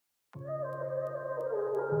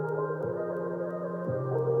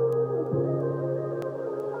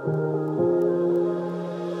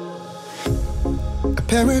A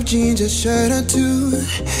pair of jeans, a shirt or two.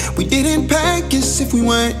 We didn't pack as if we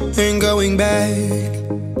weren't going back.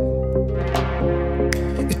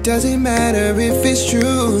 It doesn't matter if it's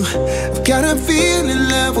true. I've got a feeling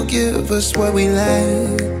love will give us what we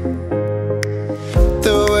lack.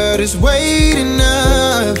 The world is waiting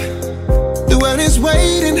up. The world is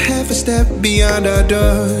waiting half a step beyond our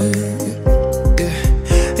door.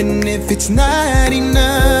 Yeah. And if it's not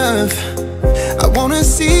enough, I wanna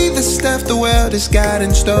see the stuff the world has got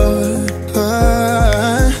in store.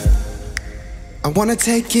 I wanna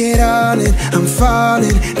take it all in, I'm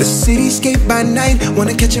falling. The cityscape by night,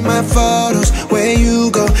 wanna catch in my photos. Where you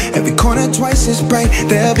go, every corner twice as bright.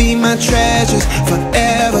 They'll be my treasures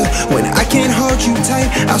forever. When I can't hold you tight,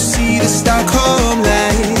 I'll see the Stockholm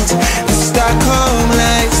lights. The Stockholm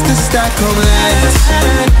lights, the Stockholm lights.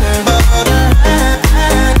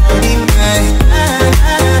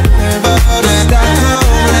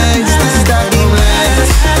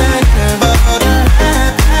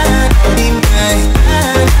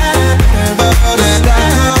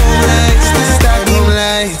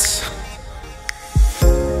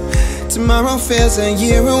 Tomorrow feels a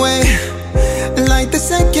year away, like the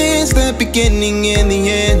seconds, the beginning and the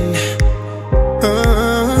end.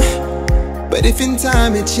 But if in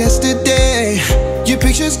time it's yesterday, your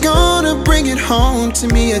picture's gonna bring it home to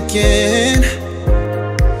me again.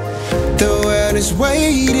 The world is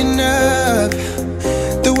waiting up.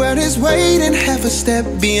 The world is waiting half a step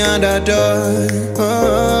beyond our door.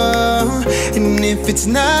 And if it's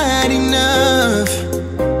not enough,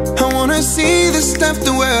 I wanna see the stuff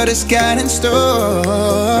the world has got in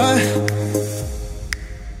store.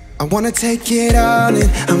 I wanna take it all in,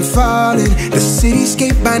 I'm falling. The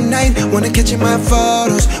cityscape by night, wanna catch in my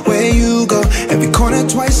photos. Where you go, every corner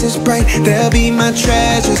twice as bright. They'll be my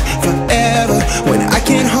treasures forever. When I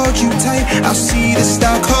can't hold you tight, I'll see the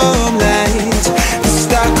Stockholm lights. The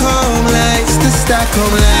Stockholm lights, the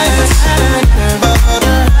Stockholm lights.